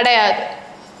கிடையாது.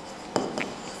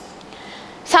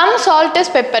 Some salt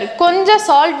is pepper. கொஞ்சம்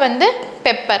சால்ட் வந்து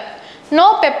pepper. No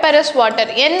pepper is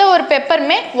water. எந்த ஒரு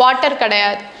பெப்பருமே வாட்டர்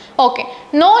கிடையாது. Okay,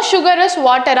 no sugar is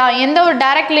வாட்டரா? எந்த ஒரு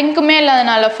டைரக்ட் லிங்க்குமே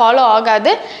இல்லாதனால ஃபாலோ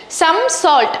ஆகாது. சம்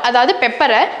சால்ட் அதாவது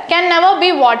பெப்பரை கேன் நெவர்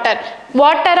பி வாட்டர்.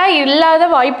 வாட்டராக இல்லாத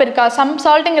வாய்ப்பு இருக்கா? சம்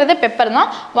சால்ட்டுங்கிறது பெப்பர் தான்,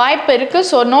 வாய்ப்பு இருக்குது.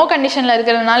 ஸோ நோ கண்டிஷனில்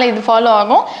இருக்கிறதுனால இது ஃபாலோ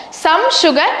ஆகும். Some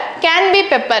sugar can be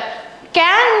pepper.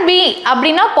 Can be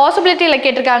அப்படின்னா பாசிபிலிட்டியில்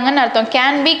கேட்டிருக்காங்கன்னு அர்த்தம்.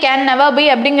 Can be can never be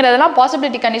அப்படிங்கிறதெல்லாம்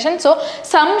possibility condition. So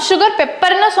some sugar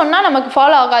பெப்பர்னு சொன்னால் நமக்கு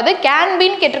ஃபாலோ ஆகாது. கேன்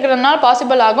பின்னு கேட்டிருக்கிறதுனால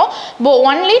பாசிபிள் ஆகும்.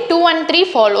 Only 2 and 3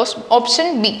 follows.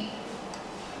 Option B.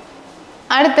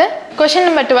 அடுத்து question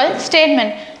number 12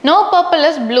 statement. No purple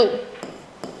is blue.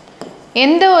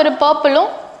 எந்த ஒரு பர்பிளும்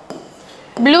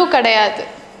ப்ளூ கிடையாது.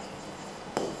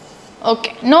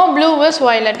 Okay. No blue is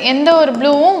violet. எந்த ஒரு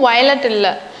ப்ளூவும் violet இல்ல.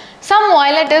 Some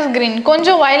violet is green.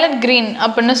 கொஞ்சம் violet green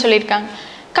அப்படினு சொல்லிருக்காங்க.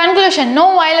 Conclusion. No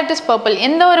violet is purple.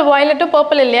 எந்த ஒரு violet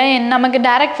purple இல்லையா நமக்கு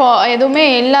direct எதுவுமே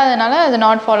இல்லாதனால அது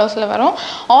not follows-ல வரும்.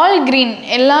 All green.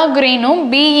 எல்லா greenும்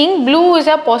being blue is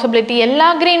a possibility. எல்லா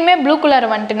greenமே blue குள்ளார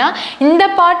வந்துட்டுனா இந்த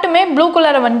பார்ட்டுமே blue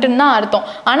குள்ளார வந்துட்டுன்னு தான் அர்த்தம்.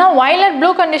 ஆனா violet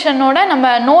blue condition-ஓட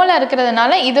நம்ம no-ல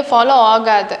இருக்கிறதுனால இது follow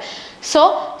ஆகாது. So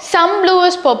some blue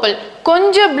is purple.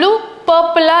 கொஞ்சம் blue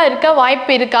purple-ஆ இருக்க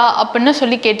வாய்ப்பு இருக்கா அப்படினு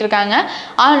சொல்லி கேட்டிருக்காங்க.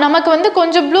 நமக்கு வந்து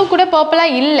கொஞ்சம் blue கூட purple-ஆ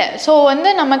இல்ல. So வந்து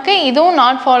நமக்கு இதுவும்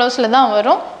not follows-ல தான்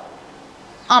வரும்.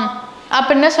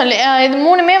 அப்படினு சொல்லி இது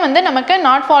மூணுமே வந்து நமக்கு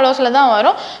not follows-ல தான்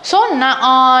வரும். So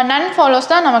none follows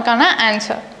தான் நமக்கான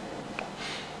answer.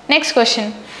 Next question.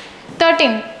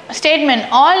 13 statement.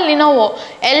 All Lenovo.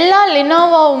 எல்லா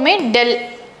Lenovoவுமே Dell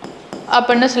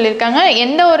அப்படினு சொல்லிருக்காங்க.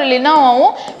 எந்த ஒரு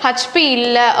Lenovoவும் HP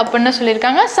இல்ல அப்படினு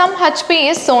சொல்லிருக்காங்க. some HP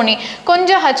is Sony.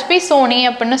 கொஞ்சம் HP Sony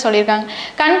அப்படினு சொல்லிருக்காங்க.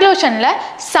 கன்க்ளூஷன்ல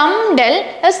some Dell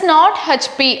is not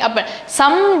HP அப்ப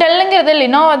some Dellங்கிறது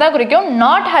Lenovo தான் குறிக்கும்.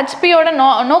 not HP ஓட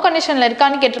no கண்டிஷன்ல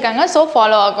இருக்கான்னு கேட்டிருக்காங்க. so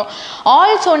follow ஆகும்.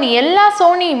 all Sony எல்லா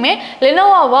Sonyயுமே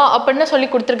Lenovo அப்படினு சொல்லி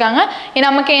கொடுத்திருக்காங்க.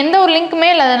 நமக்கு எந்த ஒரு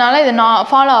லிங்க்குமே இல்லாதனால இது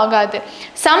ஃபாலோ ஆகாது.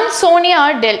 some Sony or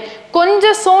Dell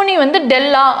கொஞ்சம் Sony வந்து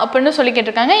டெல்லா அப்படினு சொல்லி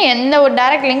கேட்டிருக்காங்க. எந்த ஒரு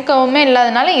டைரக்ட் லிங்க்வுமே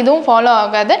இல்லாதனால இதுவும் ஃபாலோ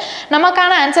ஆகாது.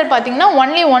 நமக்கான ஆன்சர் பாத்தீங்கன்னா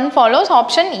only one follows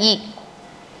option E.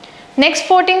 Next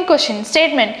 14 question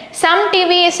statement. Some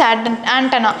TV is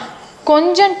antenna.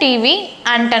 கொஞ்சம் TV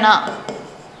antenna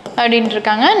அப்படினு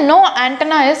இருக்காங்க. no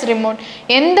antenna is remote.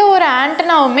 எந்த ஒரு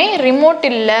ஆண்டனாவுமே ரிமோட்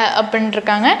இல்ல அப்படினு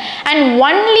இருக்காங்க. and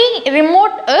only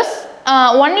remote is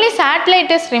only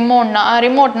satellite is remote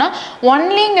na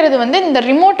onlyங்கிறது வந்து இந்த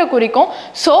ரிமோட்டை குறிக்கும்.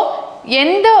 ஸோ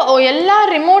எல்லா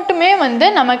ரிமோட்டுமே வந்து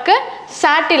நமக்கு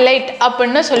சேட்டிலைட்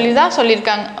அப்படின்னு சொல்லி தான்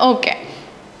சொல்லியிருக்காங்க. Okay.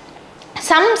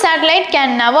 some satellite can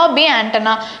never be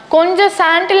antenna. கொஞ்சம்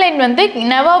satellite வந்து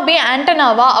never be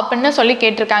antenna-வா அப்படின்னு சொல்லி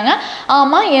கேட்டிருக்காங்க.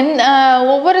 ஆமா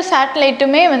ஒவ்வொரு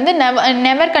சேட்டலைட்டுமே வந்து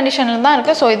never conditionல தான்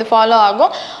இருக்கு. ஸோ இது ஃபாலோ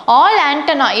ஆகும். all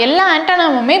antenna எல்லா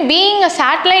ஆண்டனாவுமே being a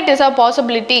satellite is a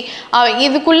possibility.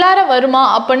 இதுக்குள்ளார வருமா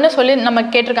அப்படின்னு சொல்லி நம்ம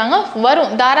கேட்டிருக்காங்க.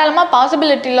 வரும், தாராளமாக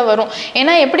பாசிபிலிட்டியில் வரும்.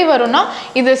 ஏன்னா எப்படி வரும்னா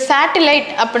இது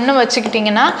சேட்டலைட் அப்படின்னு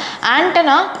வச்சுக்கிட்டிங்கன்னா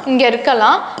ஆண்டனா இங்கே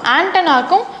இருக்கலாம்.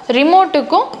 ஆண்டனாக்கும்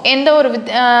ரிமோட்டுக்கும் எந்த ஒரு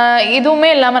இதுவுமே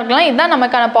இல்லாமல் இருக்கலாம். இதுதான்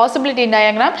நமக்கான பாசிபிலிட்டி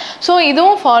டயக்ராம். ஸோ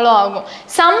இதுவும் ஃபாலோ ஆகும்.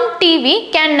 some TV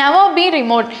can never be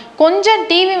remote. கொஞ்சம்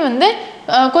டிவி வந்து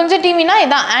கொஞ்சம் டிவினா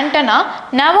இதான் ஆண்டனா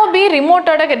never be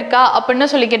remote-ஓட இருக்கா அப்படின்னு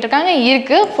சொல்லி கேட்டிருக்காங்க.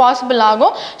 இருக்கு, பாசிபிள்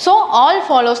ஆகும். ஸோ ஆல்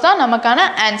ஃபாலோஸ் தான் நமக்கான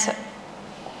answer.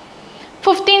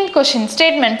 15th question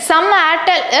statement. some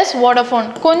Airtel is Vodafone.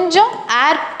 கொஞ்சம்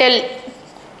ஏர்டெல்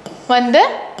வந்து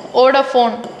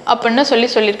வோடஃபோன் அப்படின்னு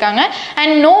சொல்லியிருக்காங்க.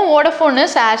 And no Vodafone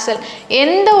is Aircel.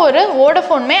 எந்த ஒரு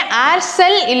வோடஃபோனுமே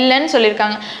ஏர்செல் இல்லைன்னு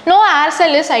சொல்லியிருக்காங்க. No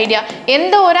Aircel is idea.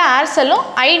 எந்த ஒரு ஏர்செல்லும்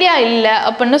ஐடியா இல்லை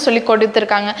அப்படின்னு சொல்லி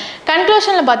கொடுத்துருக்காங்க.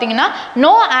 கன்க்ளூஷனில் பார்த்தீங்கன்னா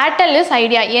நோ ஏர்டெல் இஸ்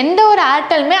ஐடியா. எந்த ஒரு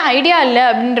ஏர்டெல்லுமே ஐடியா இல்லை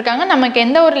அப்படின்னு இருக்காங்க. நமக்கு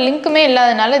எந்த ஒரு லிங்க்குமே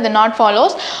இல்லாதனால இது not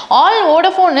follows. All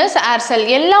Vodafone is Aircel.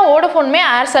 எல்லா வோடஃபோனுமே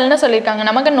ஏர்செல்னு சொல்லியிருக்காங்க.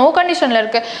 நமக்கு நோ கண்டிஷனில்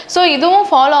இருக்குது. ஸோ இதுவும்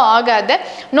ஃபாலோ ஆகாது.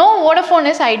 No Vodafone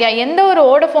is idea. எந்த ஒரு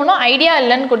வோடஃபோனும் ஐடியா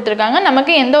இல்லைன்னு கொடுத்துருக்காங்க.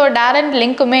 நமக்கு எந்த ஒரு டைரக்ட்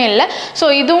லிங்க்குமே இல்லை. ஸோ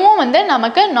இதுவும் வந்து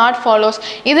நமக்கு நாட் ஃபாலோஸ்.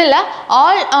 இதில்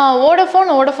ஆல்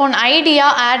வோடஃபோன் ஐடியா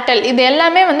ஏர்டெல் இது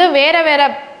எல்லாமே வந்து வேறு வேறு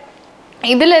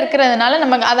இதில் இருக்கிறதுனால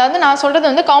நமக்கு அதாவது நான் சொல்கிறது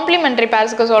வந்து காம்ப்ளிமெண்ட்ரி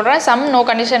பேர்ஸ்க்கு சொல்கிறேன். சம் நோ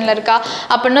கண்டிஷனில் இருக்கா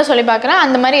அப்படின்னு சொல்லி பார்க்குறேன்.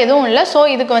 அந்த மாதிரி எதுவும் இல்லை. ஸோ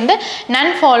இதுக்கு வந்து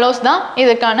நன் ஃபாலோஸ் தான்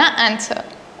இதுக்கான ஆன்சர்.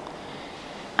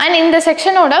 அண்ட் இந்த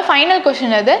செக்ஷனோட ஃபைனல்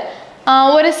கொஷின் அது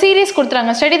ஒரு சீரீஸ்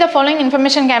கொடுத்துறாங்க. Study the following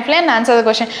information carefully and answer the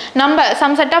question.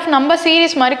 Some set of number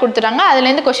series மாதிரி கொடுத்துறாங்க.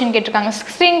 அதுலேருந்து கொஸ்டின் கேட்டிருக்காங்க.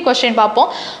 16 கொஸ்டின்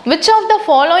பார்ப்போம். Which of the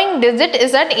following digit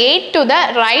is at 8 to the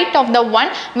right of the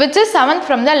one which is 7th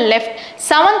from the left.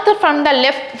 7th from the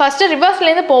left first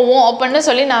ரிவர்ஸ்லேருந்து போவோம் அப்படின்னு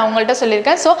சொல்லி நான் உங்கள்கிட்ட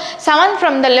சொல்லியிருக்கேன். So 7th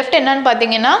from the left என்னன்னு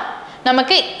பார்த்தீங்கன்னா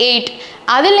நமக்கு 8.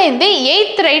 அதுலேருந்து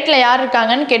 8th ரைட்டில் யார்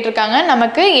இருக்காங்கன்னு கேட்டிருக்காங்க.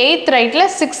 நமக்கு 8th ரைட்டில்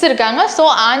 6 இருக்காங்க. ஸோ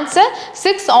ஆன்சர்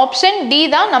 6 ஆப்ஷன் டி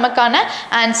தான் நமக்கான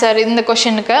ஆன்சர் இந்த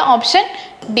கொஷனுக்கு. Option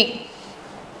D.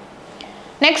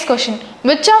 Next question.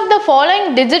 Which of the following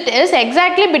digit is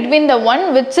exactly between the one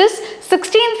which is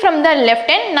 16th from the left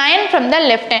and 9th from the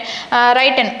left and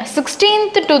right hand.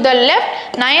 16th to the left,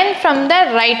 9th from the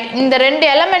right. இந்த ரெண்டு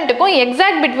எலிமெண்ட்டுக்கும்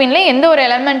exact பிட்வீனில் எந்த ஒரு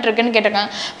element இருக்குன்னு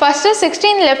கேட்டிருக்காங்க. First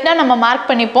 16 லெஃப்டாக நம்ம mark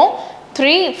பண்ணிப்போம்.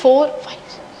 3 4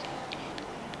 5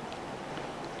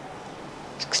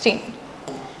 16.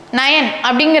 9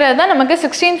 அப்படிங்கிறது தான் நமக்கு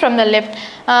 16 from the left.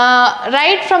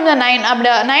 Right from the 9 அப்படி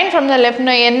 9 from the left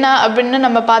என்ன அப்படின்னு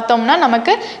நம்ம பார்த்தோம்னா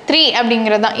நமக்கு 3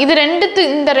 அப்படிங்கிறது தான். இது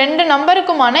இந்த ரெண்டு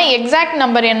நம்பருக்குமான எக்ஸாக்ட்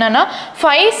நம்பர் என்னன்னா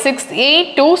 5 6 8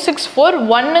 2 6 4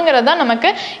 1ங்கிறது தான்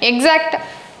நமக்கு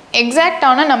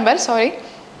எக்ஸாக்டான நம்பர். சாரி.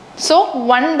 ஸோ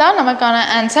 1 தான் நமக்கான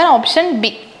answer. Option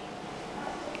B.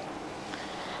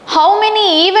 How many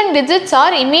even digits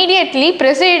are immediately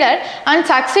preceded and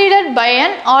succeeded by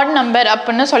an odd number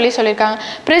அப்படின்னு சொல்லியிருக்காங்க.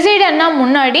 precededனா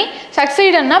முன்னாடி,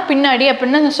 succeededனா பின்னாடி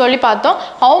அப்படின்னு சொல்லி பார்த்தோம்.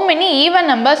 how many even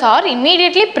numbers are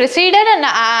immediately preceded and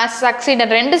succeeded,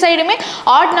 ரெண்டு சைடுமே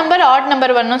odd number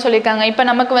வரணும்னு சொல்லியிருக்காங்க. இப்போ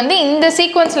நமக்கு வந்து இந்த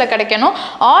சீக்வன்ஸில் கிடைக்கணும்.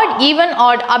 odd even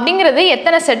odd அப்படிங்கிறது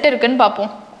எத்தனை செட் இருக்குன்னு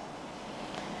பார்ப்போம்.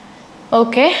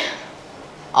 ஓகே,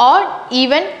 odd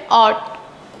even odd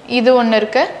இது ஒன்று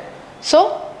இருக்கு. ஸோ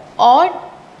odd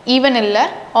even இல்லை,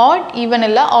 odd even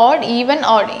இல்லை, odd even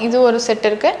odd இது ஒரு செட்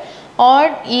இருக்குது.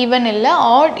 odd even இல்லை,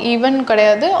 odd even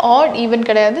கிடையாது, odd even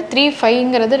கிடையாது. 3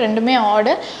 5ங்கிறது ரெண்டுமே odd.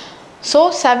 ஸோ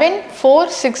 7 4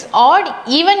 6 odd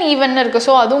even இருக்குது.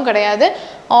 ஸோ அதுவும் கிடையாது.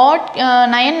 odd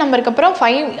 9 நம்பருக்கு அப்புறம்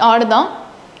 5 odd தான்.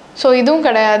 ஸோ இதுவும்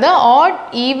கிடையாது. odd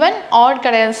even odd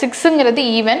கிடையாது. 6ங்கிறது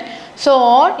even. So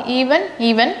odd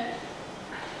even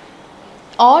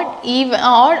odd even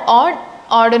odd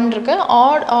ஆடுன்னு இருக்கு.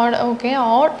 ஆட் ஓகே,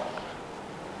 ஆட்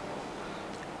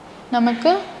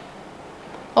நமக்கு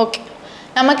ஓகே.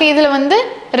 நமக்கு இதில் வந்து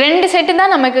ரெண்டு செட்டு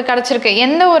தான் நமக்கு கிடச்சிருக்கு.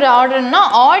 எந்த ஒரு ஆர்டர்னா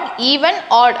ஆட் ஈவன்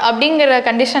ஆட் அப்படிங்கிற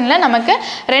கண்டிஷனில் நமக்கு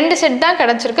ரெண்டு செட் தான்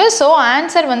கிடச்சிருக்கு. ஸோ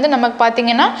ஆன்சர் வந்து நமக்கு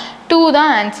பார்த்தீங்கன்னா 2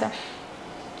 தான் answer.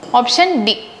 Option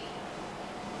D.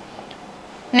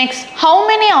 Next, how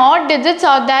many odd digits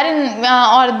are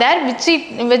there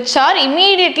which are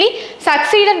immediately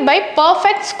succeeded by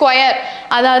perfect square?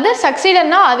 அதாவது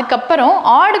succeededனா அதுக்கப்புறம்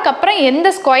ஆடுக்கு அப்புறம் எந்த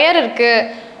ஸ்கொயர் இருக்கு,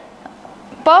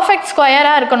 பர்ஃபெக்ட்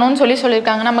ஸ்கொயராக இருக்கணும்னு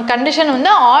சொல்லியிருக்காங்க. நம்ம கண்டிஷன்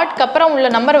வந்து ஆட்க்கு அப்புறம் உள்ள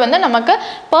நம்பர் வந்து நமக்கு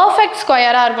பர்ஃபெக்ட்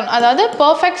ஸ்கொயராக இருக்கணும், அதாவது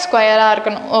பர்ஃபெக்ட் ஸ்கொயராக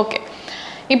இருக்கணும். ஓகே,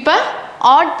 இப்போ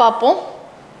ஆட் பார்ப்போம்.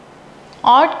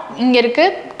 ஆட் இங்கே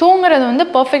இருக்குது. 2ங்கிறது வந்து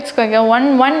பர்ஃபெக்ட் ஸ்கொயர். 1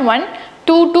 1 1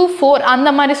 2 2 4 அந்த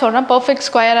மாதிரி சொல்கிறேன். பர்ஃபெக்ட்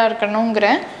ஸ்கொயராக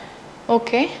இருக்கணுங்கிறேன்.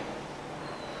 ஓகே,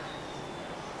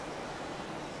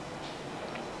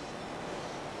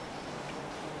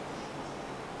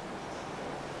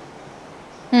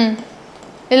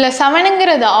 இல்லை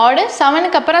 7ங்கிறது ஆடு.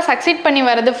 7க்கு அப்புறம் சக்சீட் பண்ணி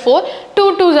வர்றது 4. 2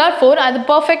 2s are 4, அது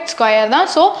பர்ஃபெக்ட் ஸ்கொயர் தான்.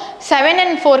 ஸோ 7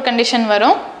 and 4 கண்டிஷன்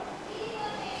வரும்.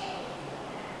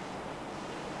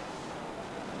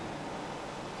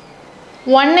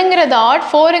 1ங்கிறது add,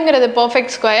 4ங்கிறது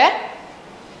perfect square.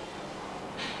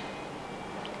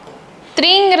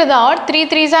 3ங்கிறது add, 3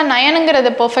 3s are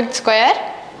 9ங்கிறது perfect square.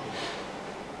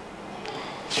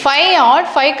 5 add,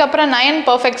 5க்கு அப்புறம் 9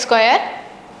 பர்ஃபெக்ட் ஸ்கொயர்.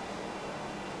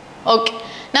 ஓகே,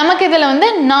 நமக்கு இதில் வந்து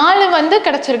 4 வந்து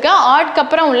கிடச்சிருக்கு. ஆட்க்கு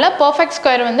அப்புறம் உள்ள பர்ஃபெக்ட்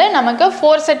ஸ்கொயர் வந்து நமக்கு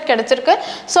 4 செட் கிடச்சிருக்கு.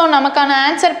 ஸோ நமக்கான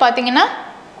ஆன்சர் பார்த்தீங்கன்னா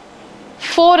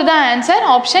 4 தான் answer.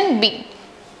 Option B.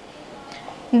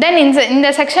 Then in the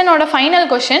section of the final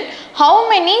question, how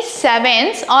many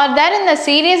 7s are there in the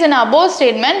series in above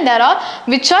statement there are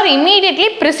which are immediately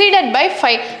preceded by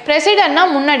 5? precededனா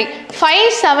முன்னாடி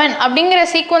 5 7 அப்படிங்கிற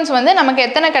sequence வந்து நமக்கு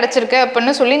எத்தனை கிடச்சிருக்கு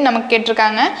அப்படின்னு சொல்லி நமக்கு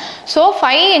கேட்டிருக்காங்க. ஸோ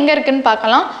 5 எங்கே இருக்குன்னு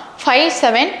பார்க்கலாம். 5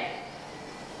 7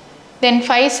 then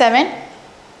 5 7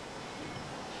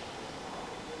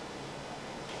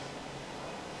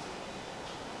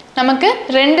 நமக்கு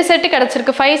ரெண்டு செட்டு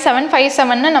கிடச்சிருக்கு. 5 7 5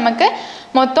 7ன்னு நமக்கு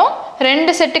மொத்தம்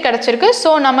ரெண்டு செட்டு கிடச்சிருக்கு. ஸோ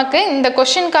நமக்கு இந்த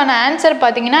கொஷினுக்கான ஆன்சர்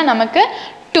பார்த்தீங்கன்னா நமக்கு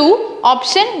 2.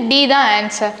 ஆப்ஷன் டி தான்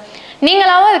ஆன்சர்.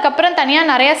 நீங்களாவும் அதுக்கப்புறம் தனியாக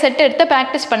நிறையா செட்டு எடுத்து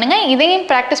ப்ராக்டிஸ் பண்ணுங்கள். இதையும்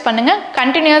ப்ராக்டிஸ் பண்ணுங்கள்.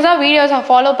 கண்டினியூஸாக வீடியோஸை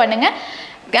ஃபாலோ பண்ணுங்கள்.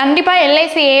 கண்டிப்பாக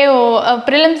LIC AAO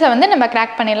ப்ரிலிம்ஸை வந்து நம்ம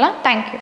கிராக் பண்ணிடலாம். தேங்க்யூ.